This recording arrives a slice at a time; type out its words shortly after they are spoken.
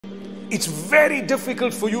It's very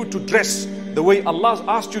difficult for you to dress the way Allah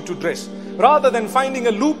asked you to dress. Rather than finding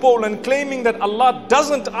a loophole and claiming that Allah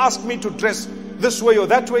doesn't ask me to dress this way or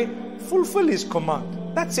that way, fulfill His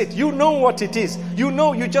command. That's it. You know what it is. You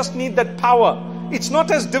know you just need that power. It's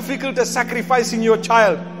not as difficult as sacrificing your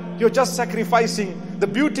child. You're just sacrificing the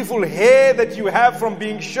beautiful hair that you have from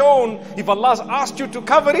being shown. If Allah has asked you to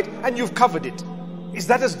cover it, and you've covered it. Is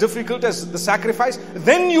that as difficult as the sacrifice?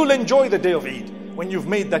 Then you'll enjoy the day of Eid, when you've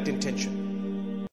made that intention.